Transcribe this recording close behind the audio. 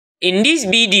In this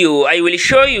video, I will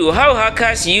show you how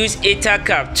hackers use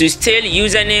Ettercap to steal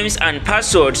usernames and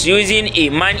passwords using a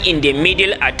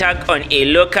man-in-the-middle attack on a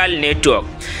local network.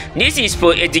 This is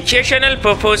for educational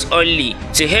purpose only,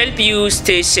 to help you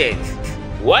stay safe.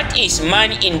 What is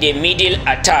man-in-the-middle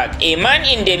attack? A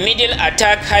man-in-the-middle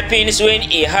attack happens when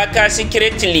a hacker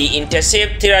secretly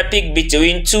intercepts traffic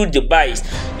between two devices,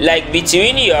 like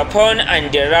between your phone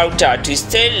and the router, to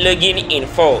steal login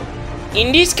info.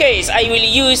 In this case, I will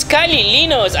use Kali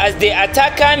Linux as the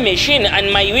attacker machine and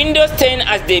my Windows 10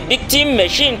 as the victim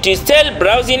machine to steal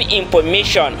browsing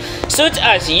information such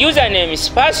as usernames,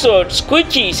 passwords,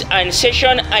 cookies, and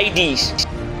session IDs.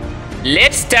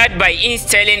 Let's start by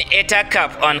installing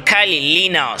Ettercap on Kali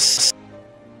Linux.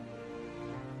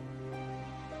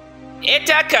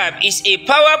 Ettercap is a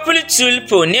powerful tool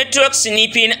for network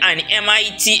sniffing and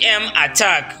MITM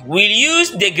attack. We'll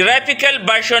use the graphical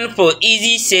version for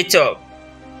easy setup.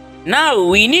 Now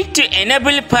we need to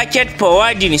enable packet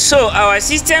forwarding so our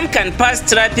system can pass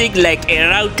traffic like a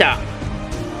router.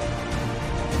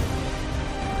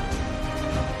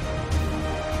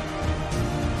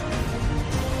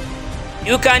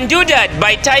 You can do that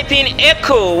by typing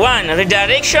echo1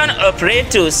 redirection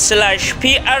operator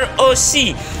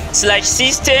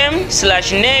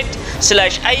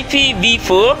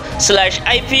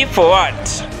 /proc/system/net/IPv4/IP forward.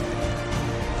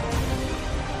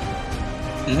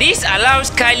 This allows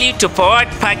Kali to forward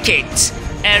packets,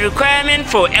 a requirement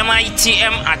for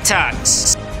MITM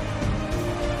attacks.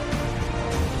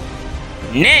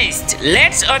 Next,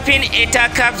 let's open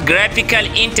Ettercap's graphical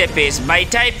interface by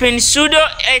typing sudo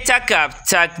ettercap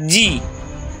 -g.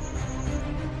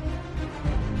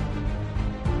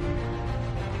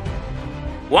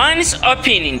 Once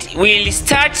opened, we'll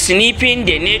start sniffing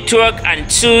the network and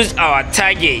choose our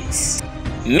targets.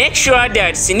 Make sure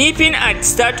that sniffing at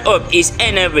startup is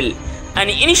enabled and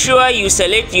ensure you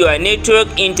select your network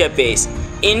interface.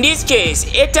 In this case,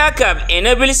 Ettercap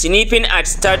enables sniffing at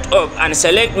startup and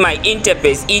select my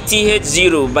interface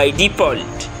ETH0 by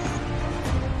default.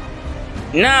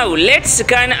 Now let's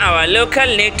scan our local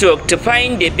network to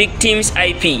find the victim's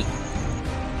IP.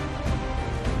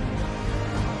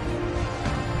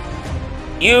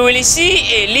 You will see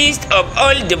a list of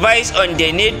all devices on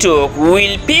the network.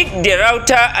 We'll pick the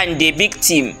router and the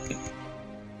victim.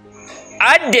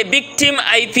 Add the victim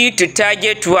IP to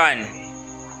target 1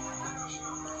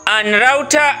 and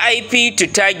router IP to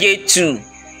target 2.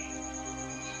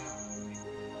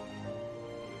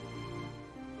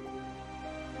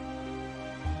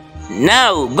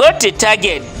 Now go to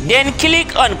target, then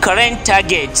click on current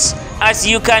targets. As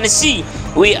you can see,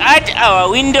 we add our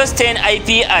Windows 10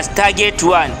 IP as target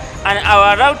 1 and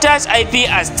our router's IP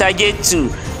as target 2.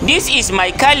 This is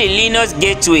my Kali Linux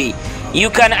gateway.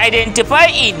 You can identify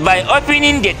it by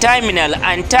opening the terminal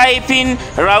and typing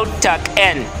route tag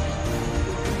N.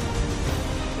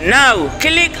 Now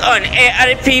click on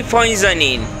ARP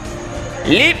poisoning.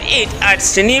 Leave it at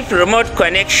sniff remote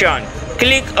connection.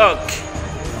 Click OK.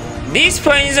 This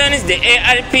poisons the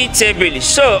ARP table,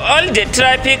 so all the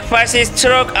traffic passes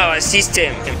through our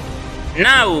system.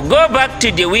 Now go back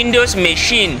to the Windows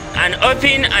machine and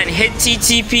open an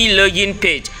HTTP login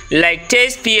page like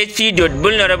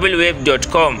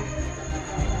testphp.vulnerableweb.com.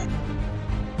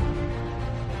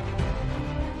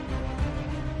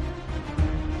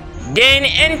 Then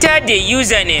enter the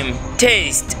username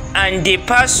test and the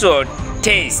password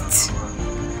test.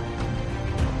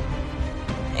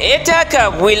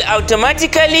 Ettercap will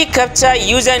automatically capture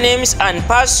usernames and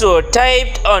password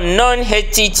typed on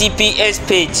non-HTTPS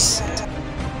pages.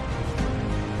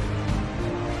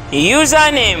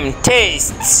 Username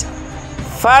tests,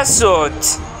 password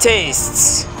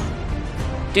tests.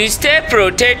 To stay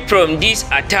protected from these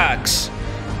attacks,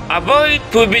 avoid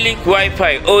public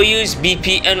Wi-Fi or use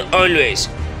VPN always.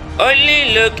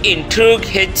 Only log in through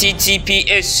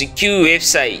HTTPS secure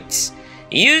websites.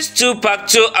 Use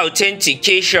two-factor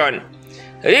authentication.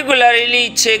 Regularly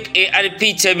check ARP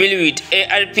table with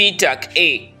ARP tag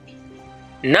A.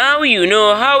 Now you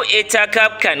know how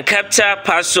Ettercap can capture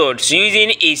passwords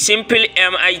using a simple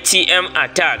MITM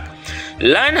attack.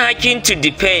 Learn hacking to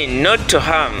defend, not to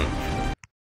harm.